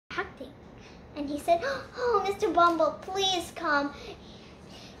and he said, "Oh, Mr. Bumble, please come.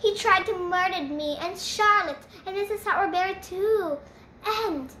 He tried to murder me and Charlotte and Mrs. Sourberry too.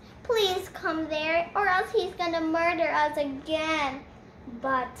 And please come there or else he's gonna murder us again."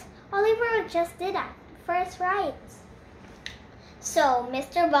 But Oliver just did that first, right? So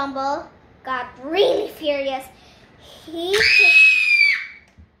Mr. Bumble got really furious. He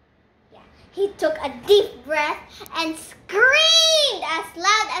took a deep breath and screamed as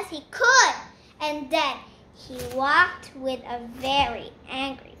loud as he could. And then he walked with a very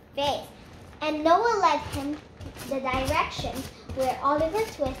angry face. And Noah led him the direction where Oliver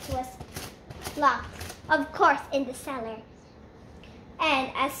Twist was locked, of course, in the cellar.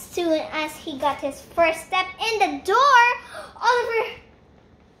 And as soon as he got his first step in the door, Oliver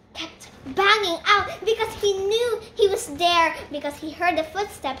kept banging out because he knew he was there, because he heard the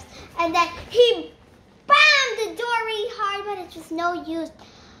footsteps. And then he bammed the door really hard, but it was no use.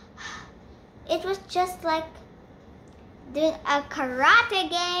 It was just like doing a karate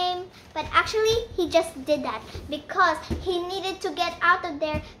game, but actually he just did that because he needed to get out of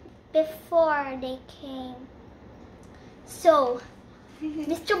there before they came. So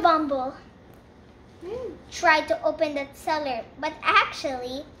Mr. Bumble tried to open that cellar, but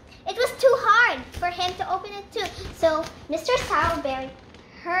actually it was too hard for him to open it too. So Mr. Sourberry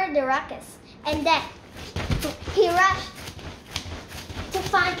heard the ruckus, and then he rushed to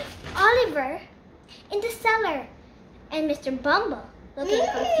find Oliver in the cellar, and Mr. Bumble, looking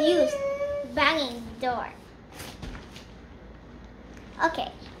confused, banging the door. Okay,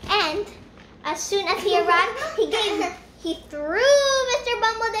 and as soon as he arrived, he threw Mr.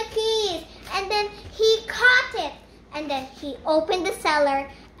 Bumble the keys, and then he caught it, and then he opened the cellar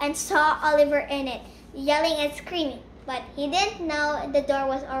and saw Oliver in it, yelling and screaming, but he didn't know the door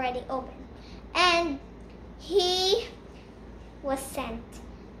was already open, and he was sent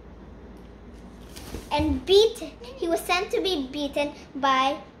and beaten. He was sent to be beaten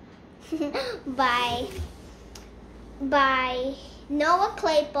by Noah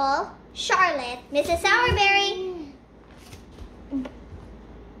Claypole, Charlotte, Mrs. Sourberry,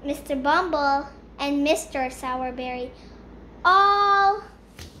 Mr. Bumble, and Mr. Sourberry. All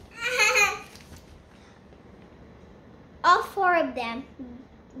four of them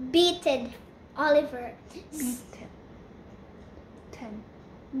beaten Oliver.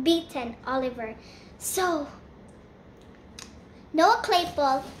 Beaten Oliver. So Noah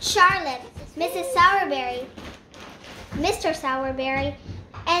Claypole, Charlotte, Mrs. Sourberry, Mr. Sourberry,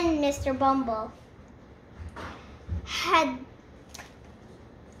 and Mr. Bumble had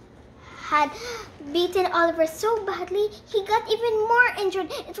beaten Oliver so badly he got even more injured.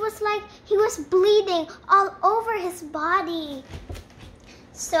 It was like he was bleeding all over his body.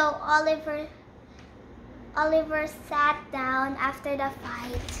 So Oliver sat down after the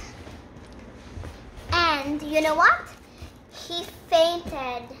fight. And you know what? He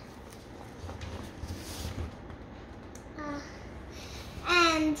fainted.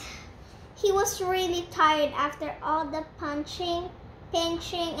 And he was really tired after all the punching,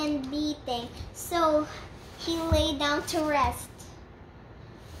 pinching, and beating. So he lay down to rest.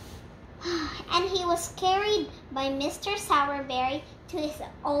 And he was carried by Mr. Sourberry to his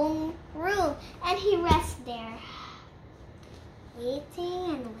own room. And he rested there, waiting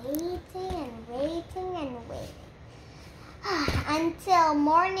and waiting and waiting and waiting until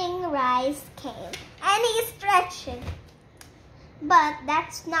morning rise came, and he stretched. But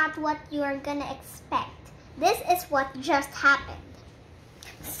that's not what you're gonna expect. This is what just happened.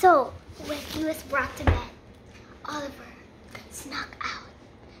 So when he was brought to bed, Oliver snuck out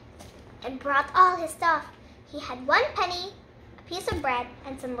and brought all his stuff. He had 1 penny, a piece of bread,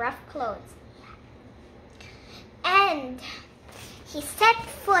 and some rough clothes. And he set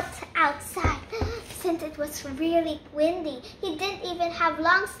foot outside since it was really windy. He didn't even have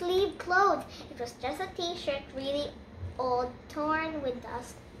long sleeve clothes. It was just a t-shirt, really old, torn with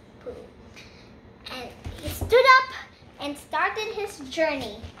dust, poo. And he stood up and started his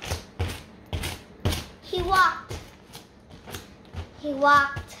journey. He walked,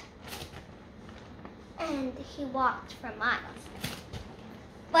 and he walked for miles.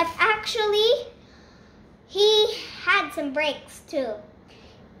 But actually, he had some breaks too.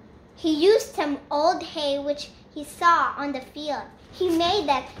 He used some old hay which he saw on the field. He made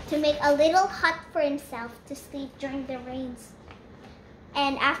that to make a little hut for himself to sleep during the rains.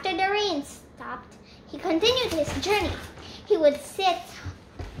 And after the rain stopped, he continued his journey. He would sit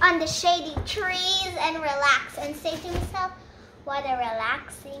on the shady trees and relax and say to himself, what a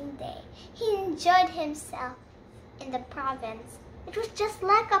relaxing day. He enjoyed himself in the province. It was just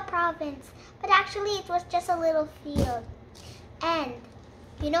like a province, but actually it was just a little field. And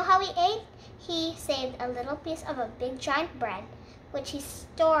you know how he ate? he saved a little piece of a big giant bread, which he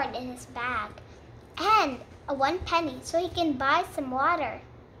stored in his bag, and a 1 penny so he can buy some water.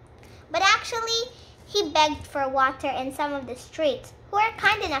 But actually, he begged for water in some of the streets, who were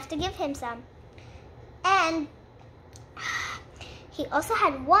kind enough to give him some. And he also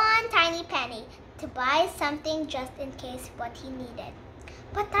had 1 tiny penny to buy something just in case what he needed.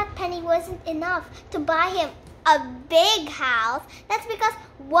 But that penny wasn't enough to buy him a big house. That's because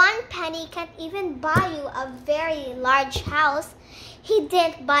 1 penny can't even buy you a very large house. He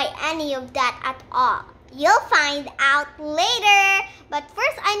didn't buy any of that at all. You'll find out later. But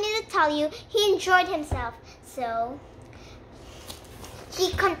first, I need to tell you, he enjoyed himself. So,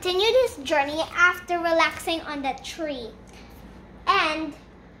 he continued his journey after relaxing on the tree. And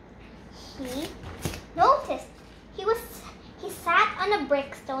he noticed he sat on a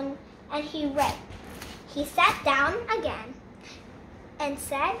brickstone and he read. He sat down again and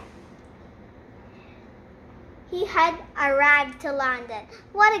said he had arrived to London.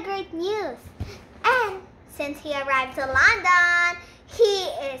 What a great news! And since he arrived to London, he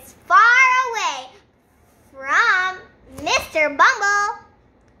is far away from Mr. Bumble,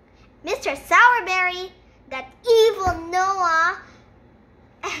 Mr. Sourberry, that evil Noah,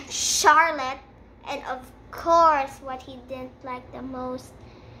 and Charlotte, and of course, what he didn't like the most,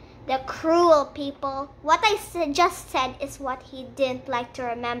 the cruel people. What I just said is what he didn't like to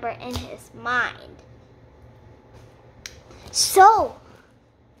remember in his mind. So,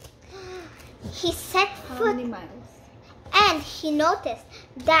 he set foot. How many miles? And he noticed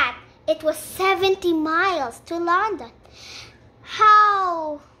that it was 70 miles to London.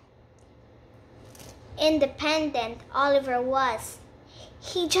 How independent Oliver was.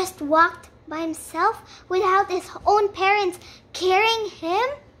 He just walked by himself without his own parents carrying him.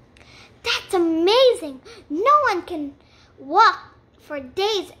 That's amazing. No one can walk for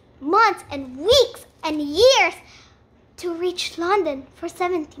days, months, and weeks and years to reach London for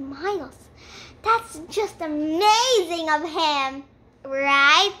 70 miles. That's just amazing of him,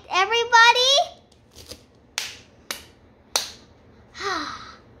 right, everybody?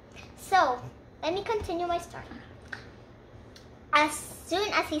 So, let me continue my story. As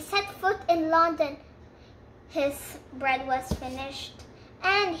soon as he set foot in London, his bread was finished,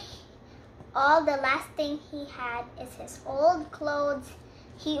 and all the last thing he had is his old clothes.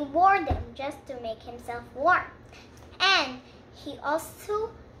 He wore them just to make himself warm. And he also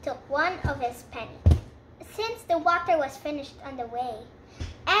took 1 of his pennies, since the water was finished on the way,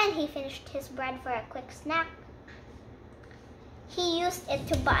 and he finished his bread for a quick snack. He used it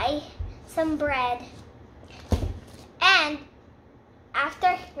to buy some bread, and after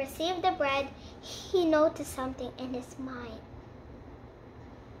he received the bread, he noticed something in his mind.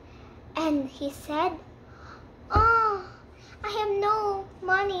 And he said, "Oh, I have no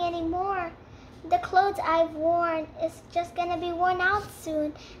money anymore. The clothes I've worn is just gonna be worn out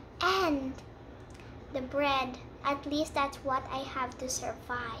soon. And the bread, at least that's what I have to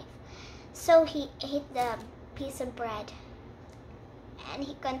survive." So he ate the piece of bread. And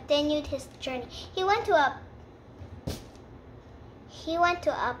he continued his journey. He went to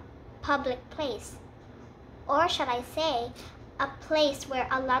a public place. Or should I say, a place where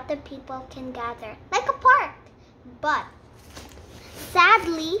a lot of people can gather. Like a park. But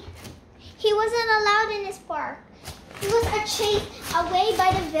sadly, he wasn't allowed in his park. He was chased away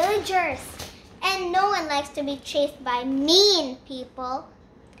by the villagers. And no one likes to be chased by mean people.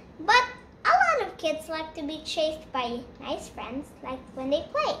 But a lot of kids like to be chased by nice friends, like when they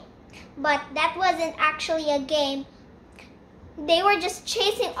play. But that wasn't actually a game. They were just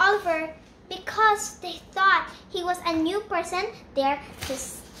chasing Oliver because they thought he was a new person there to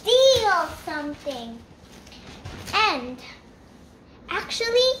steal something. And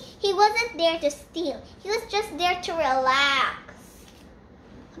actually, he wasn't there to steal. He was just there to relax.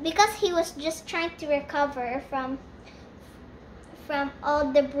 Because he was just trying to recover from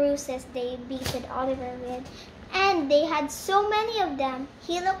all the bruises they beated Oliver with. And they had so many of them.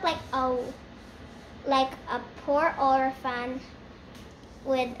 He looked like a poor orphan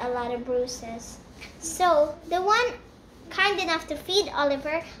with a lot of bruises. So the one kind enough to feed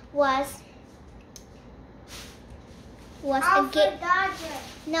Oliver was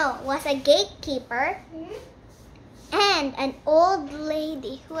a gatekeeper. And an old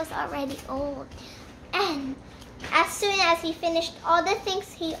lady who was already old. And as soon as he finished all the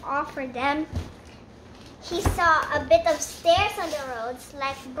things he offered them, he saw a bit of stairs on the roads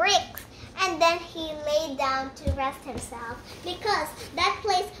like bricks. And then he lay down to rest himself because that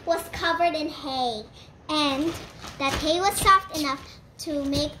place was covered in hay. And that hay was soft enough to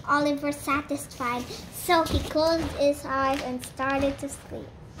make Oliver satisfied. So he closed his eyes and started to sleep.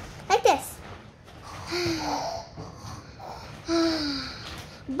 Like this.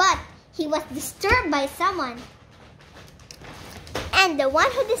 But he was disturbed by someone. And the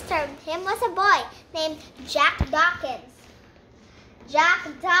one who disturbed him was a boy named Jack Dawkins. Jack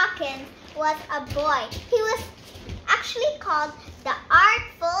Dawkins was a boy. He was actually called the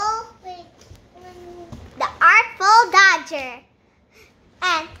Artful Dodger.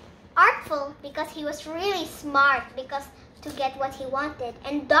 And artful because he was really smart because to get what he wanted,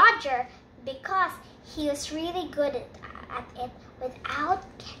 and dodger because he was really good at it without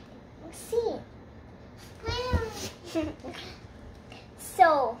getting seen.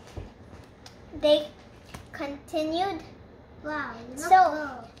 So they continued. Wow.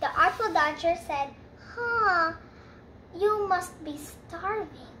 So the Artful Dodger said, "Huh, you must be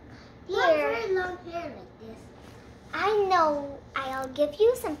starving. You have very long hair like this. I know. I'll give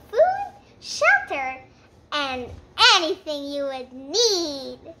you some food, shelter, and anything you would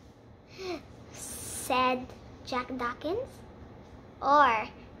need," said Jack Dawkins, or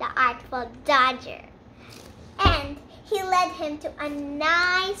the Artful Dodger. And he led him to an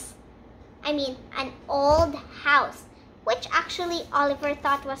old house, which actually Oliver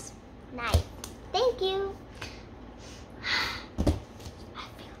thought was nice. Thank you.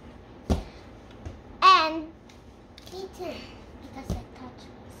 And Me too, because I touch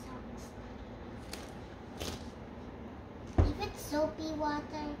my socks. If it's soapy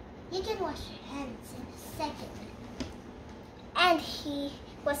water, you can wash your hands in a second. and he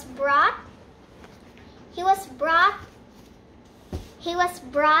was brought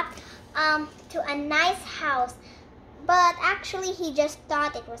to a nice house, but actually he just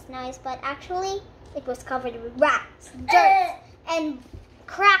thought it was nice, but actually it was covered with rats, dirt, and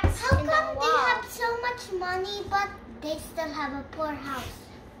cracks in the wall. How come they have so much money but they still have a poor house?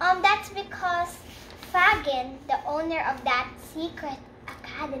 That's because Fagin, the owner of that secret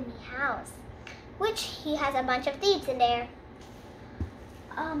academy house, which he has a bunch of thieves in there,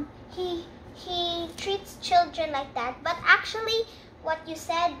 he treats children like that. But actually, what you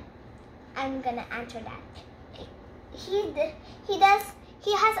said, I'm gonna answer that. He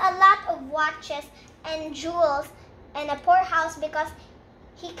has a lot of watches and jewels and a poor house because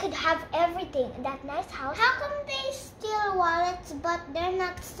he could have everything in that nice house. How come they steal wallets but they're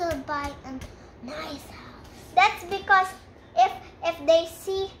not still buying a nice house? That's because if they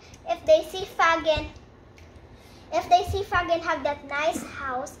see Fagin have that nice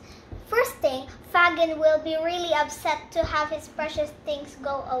house, first thing, Fagin will be really upset to have his precious things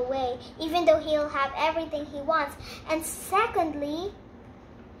go away, even though he'll have everything he wants. And secondly,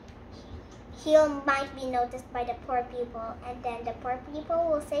 he might be noticed by the poor people, and then the poor people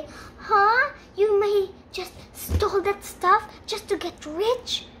will say, "Huh? You may just stole that stuff just to get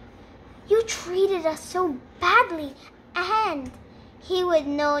rich? You treated us so badly." And he would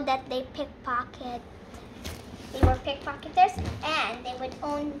know that they were pickpocketers, and they would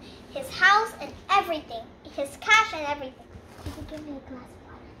own his house and everything, his cash and everything. Could you give me a glass of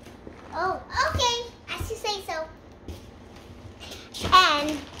water? Oh, okay, as you say so.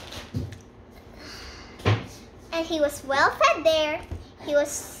 And he was well fed there. He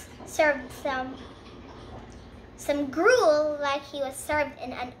was served some gruel like he was served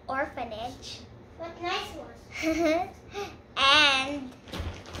in an orphanage. What nice one. And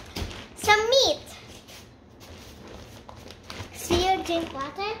some meat. See you drink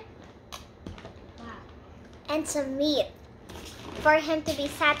water? Wow. And some meat for him to be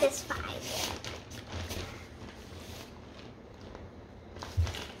satisfied.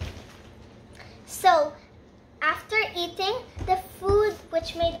 So, after eating, the food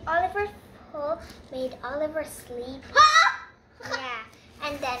which made Oliver full made Oliver sleep. Yeah,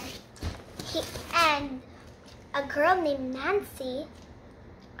 and then a girl named Nancy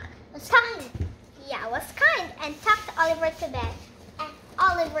was kind. Yeah, was kind and tucked Oliver to bed. And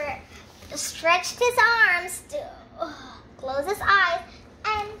Oliver stretched his arms to close his eyes,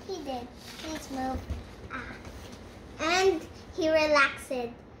 and he did. Please move. And he relaxed,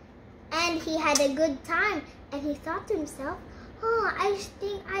 and he had a good time. And he thought to himself, "Oh, I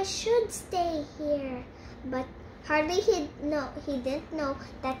think I should stay here." But hardly he didn't know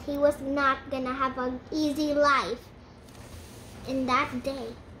that he was not gonna have an easy life in that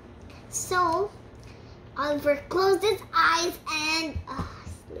day. So Oliver closed his eyes and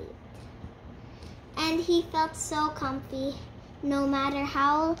slept. And he felt so comfy, no matter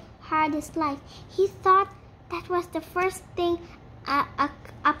how hard his life. He thought that was the first thing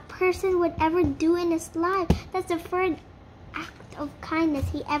a person would ever do in his life. That's the first act of kindness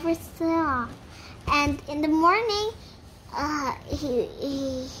he ever saw. And in the morning,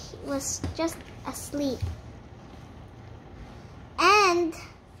 he was just asleep. And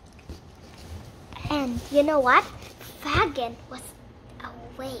And you know what? Fagin was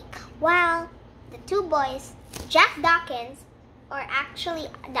awake while the two boys, Jack Dawkins, or actually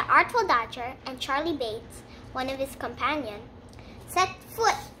the Artful Dodger, and Charlie Bates, one of his companions, set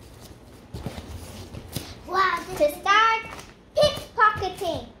foot to start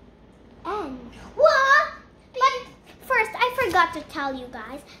pickpocketing. And what? But first, I forgot to tell you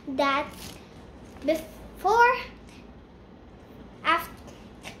guys that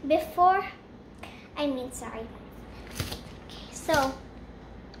So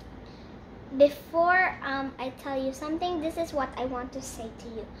before I tell you something, this is what I want to say to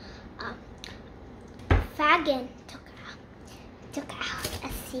you. Fagin took out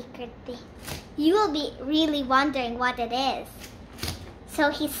a secret thing. You will be really wondering what it is. So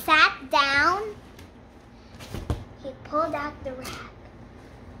he sat down, he pulled out the rack,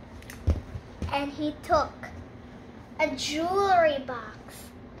 and he took a jewelry box,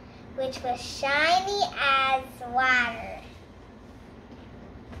 which was shiny as water.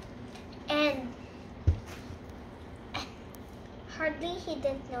 And hardly he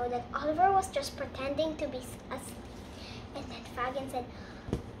didn't know that Oliver was just pretending to be asleep. And then Fagin said,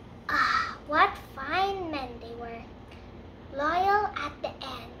 what fine men they were, loyal at the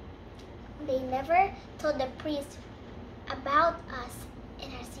end. They never told the priest about us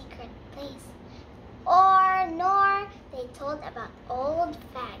in our secret place, nor they told about old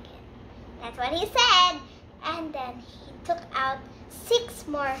Fagin. That's what he said. And then he took out 6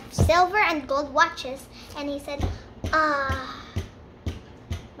 more silver and gold watches, and he said,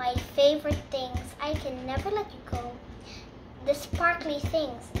 my favorite things, I can never let you go. The sparkly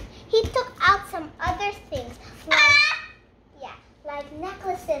things. He took out some other things, like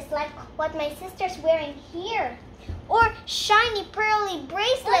necklaces, like what my sister's wearing here, or shiny pearly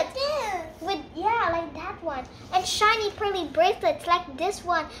bracelets like that one, and shiny pearly bracelets like this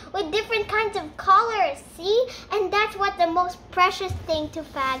one with different kinds of colors. See? And that's what the most precious thing to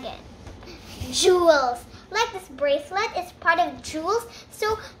Fagin. Jewels. Like this bracelet is part of jewels,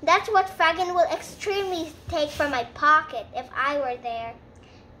 so that's what Fagin will extremely take from my pocket if I were there.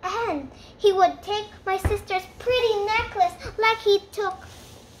 And he would take my sister's pretty necklace like he took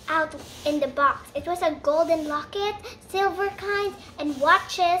out in the box. It was a golden locket, silver kind, and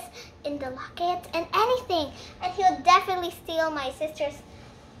watches in the locket and anything. And he would definitely steal my sister's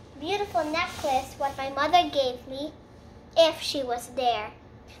beautiful necklace, what my mother gave me, if she was there.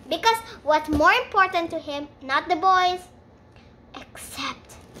 Because what's more important to him, not the boys,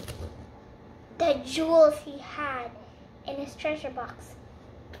 except the jewels he had in his treasure box.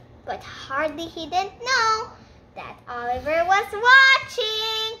 But hardly he didn't know that Oliver was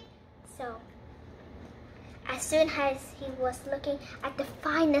watching. So, as soon as he was looking at the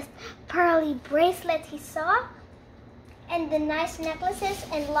finest pearly bracelets he saw, and the nice necklaces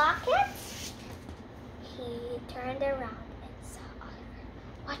and lockets, he turned around and saw Oliver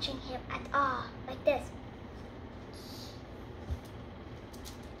watching him at all, like this.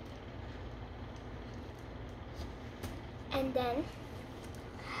 And then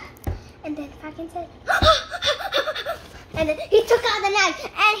Fagin said, and then he took out the knife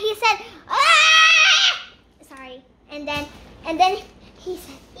and he said, sorry. And then he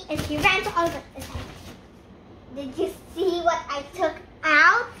said, and he ran to Oliver and said, did you see what I took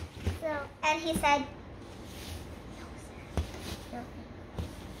out? And he said, no, sir. No.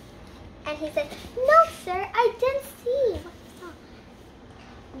 And he said, no, sir, I didn't see what you saw.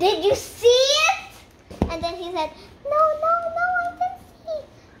 Did you see it? And then he said, no, I didn't see.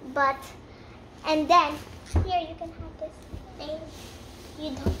 But, and then, here, you can have this thing. You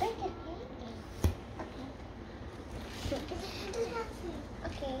don't break it,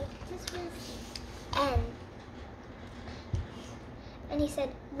 okay? Okay. And he said,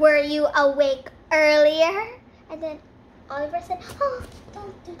 were you awake earlier? And then Oliver said, oh,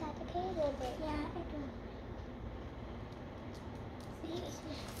 don't do that, okay? Yeah, I do.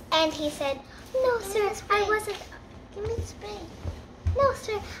 And he said, no, sir, I wasn't. Give me the spray. No,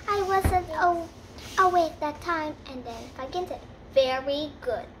 sir, I wasn't awake that time. And then Fagin said, very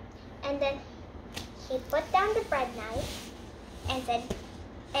good. And then he put down the bread knife and said,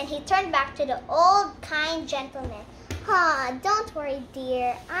 and he turned back to the old kind gentleman. Don't worry,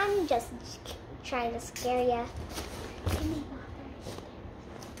 dear. I'm just trying to scare you. Give me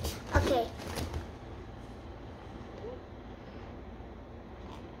water. Okay.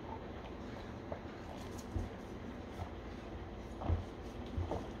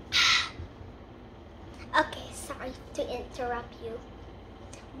 Okay, sorry to interrupt you,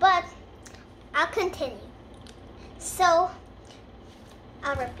 but I'll continue. So,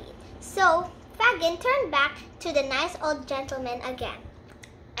 I'll repeat. So, Fagin turned back to the nice old gentleman again,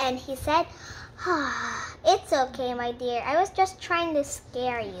 and he said, It's okay, my dear. I was just trying to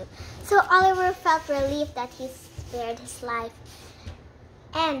scare you. So Oliver felt relieved that he spared his life.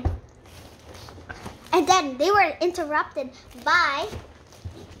 And then they were interrupted by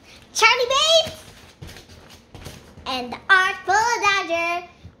Charlie Bates and the Artful Dodger,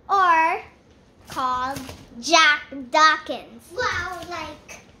 or called Jack Dawkins. Wow,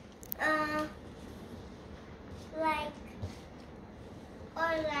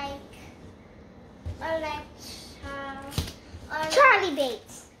 Charlie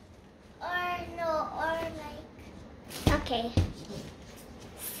Bates. or Okay.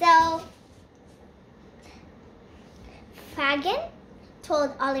 So Fagin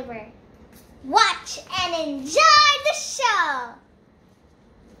told Oliver, watch and enjoy the show.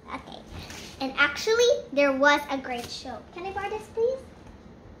 Okay. And actually, there was a great show. Can I borrow this, please?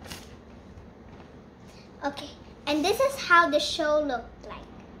 Okay. And this is how the show looked like.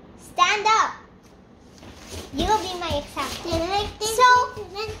 Stand up. You will be my example.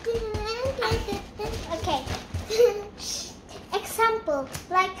 Okay. Example,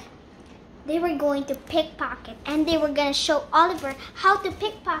 like they were going to pickpocket and they were going to show Oliver how to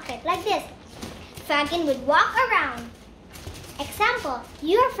pickpocket like this. Fagin would walk around. Example,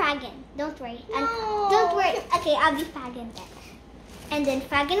 you're Fagin. Don't worry. No. Don't worry. Okay, I'll be Fagin then. And then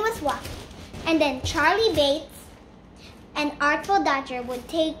Fagin was walking. And then Charlie Bates and Artful Dodger would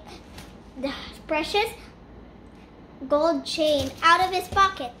take the precious gold chain out of his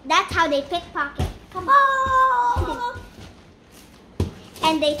pocket. That's how they pickpocket. Come on.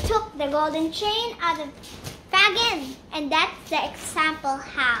 And they took the golden chain out of Fagin. And that's the example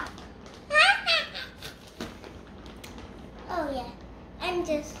how. Oh yeah, I'm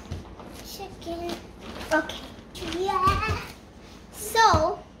just checking. Okay. Yeah.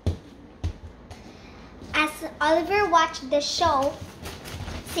 So, as Oliver watched the show,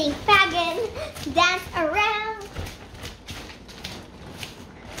 seeing Fagin dance around,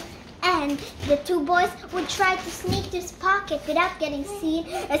 and the two boys would try to sneak to his pocket without getting seen.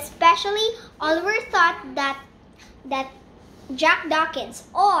 Especially, Oliver thought that Jack Dawkins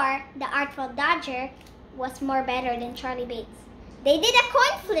or the Artful Dodger was more better than Charlie Bates. They did a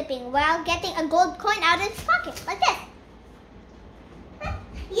coin flipping while getting a gold coin out of his pocket, like this.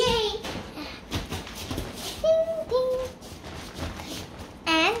 Yay! Ding, ding.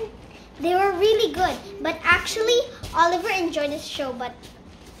 And they were really good. But actually, Oliver enjoyed the show, but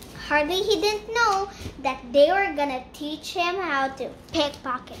hardly he didn't know that they were gonna teach him how to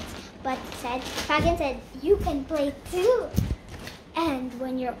pickpocket. But Fagin said, you can play too. And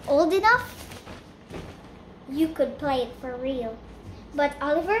when you're old enough, you could play it for real. But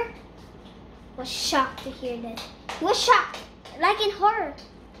Oliver was shocked to hear this. He was shocked, like in horror.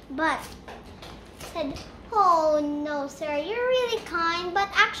 But said, oh no sir, you're really kind, but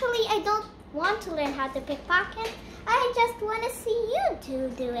actually I don't want to learn how to pickpocket. I just want to see you two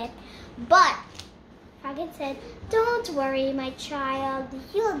do it. But Fagin said, don't worry my child,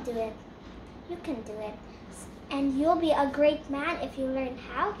 you'll do it. You can do it. And you'll be a great man if you learn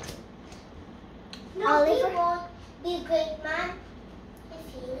how to. No, Oliver he won't be a great man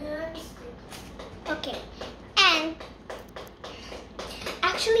if he learns to. Okay, and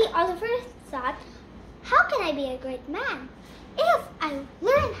actually Oliver thought, how can I be a great man if I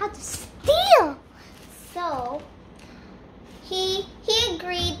learn how to steal? So he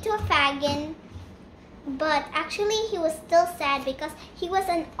agreed to a Fagin, but actually he was still sad because he was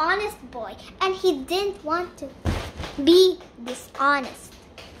an honest boy and he didn't want to be dishonest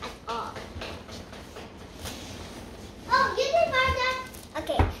at all. Oh, you can borrow that.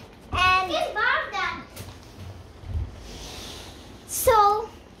 Okay, and You can borrow that. so,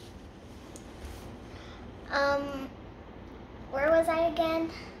 where was I again?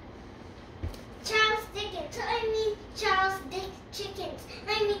 Charles Dickens.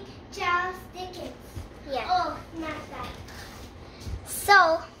 Charles Dickens. Yeah. Oh, not that.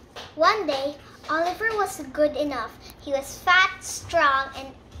 So, one day, Oliver was good enough. He was fat, strong, and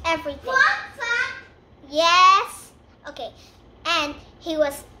everything. What? Fat? Yes. Okay. And he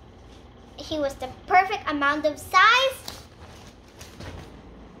was the perfect amount of size,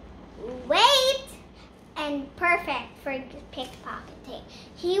 weight, and perfect for pickpocketing.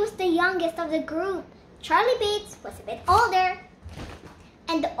 He was the youngest of the group. Charlie Bates was a bit older.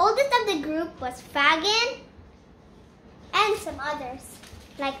 And the oldest of the group was Fagin and some others,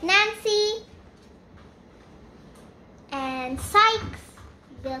 like Nancy and Sykes.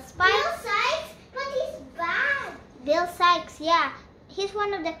 Bill Sykes. Bill Sykes? But he's bad. Bill Sykes, yeah. He's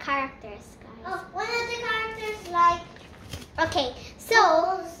one of the characters, guys. Oh, one of the characters like Okay,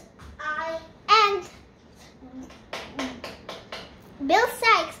 so, I and Bill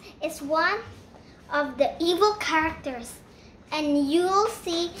Sykes is one of the evil characters, and you'll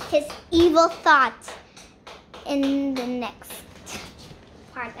see his evil thoughts in the next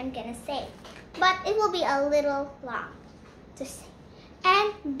part I'm gonna say. But it will be a little long to say.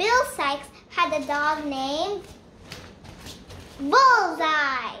 And Bill Sikes had a dog named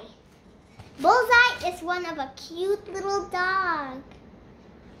Bullseye. Bullseye is one of a cute little dog.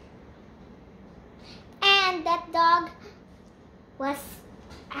 And that dog was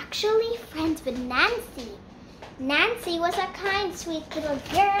actually friends with Nancy. Nancy was a kind, sweet little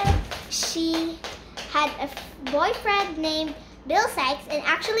girl. She had a boyfriend named Bill Sikes, and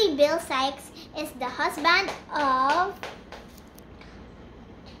actually Bill Sikes is the husband of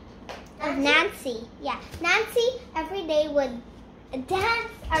Nancy. Yeah, Nancy every day would dance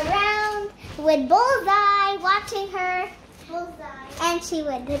around with Bullseye watching her. Bullseye. And she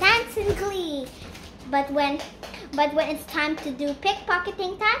would dance in glee. But when it's time to do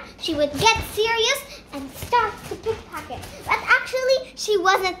pickpocketing time, she would get serious and start to pickpocket. But actually, she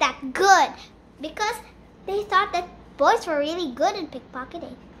wasn't that good because they thought that boys were really good at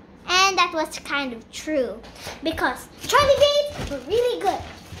pickpocketing. And that was kind of true because Charlie Bates were really good.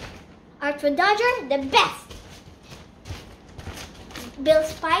 Artful Dodger, the best. Bill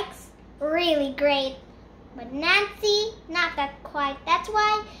Spikes, really great. But Nancy, not that quite. That's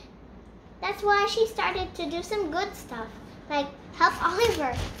why she started to do some good stuff, like help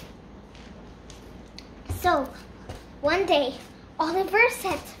Oliver. So, one day, Oliver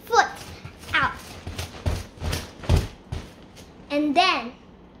sets foot out. And then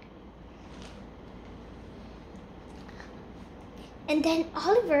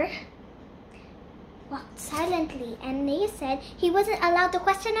Oliver walked silently, and they said he wasn't allowed to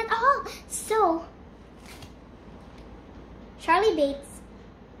question at all. So, Charlie Bates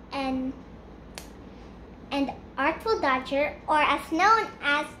and Artful Dodger, or as known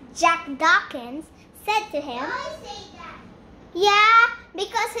as Jack Dawkins, said to him, Why say that? yeah,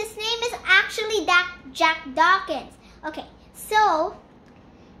 because his name is actually Jack Dawkins. Okay, so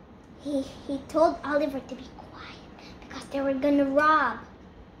he told Oliver to be quiet because they were gonna rob.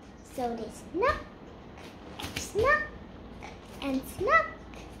 So they snuck and snuck and snuck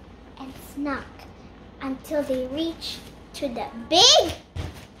and snuck until they reached to the big,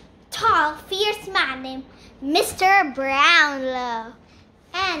 tall, fierce man named Mr. Brownlow.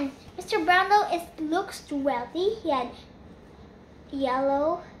 And Mr. Brownlow looks wealthy. He had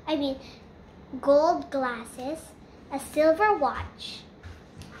gold glasses, a silver watch,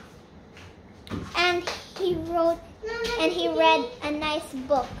 and he read a nice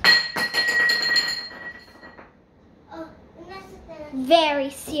book very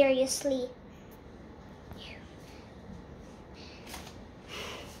seriously.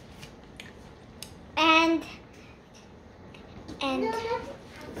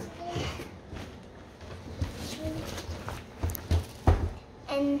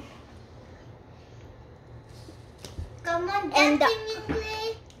 Come on, and Dad, can you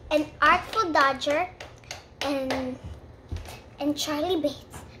play? Artful Dodger and Charlie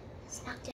Bates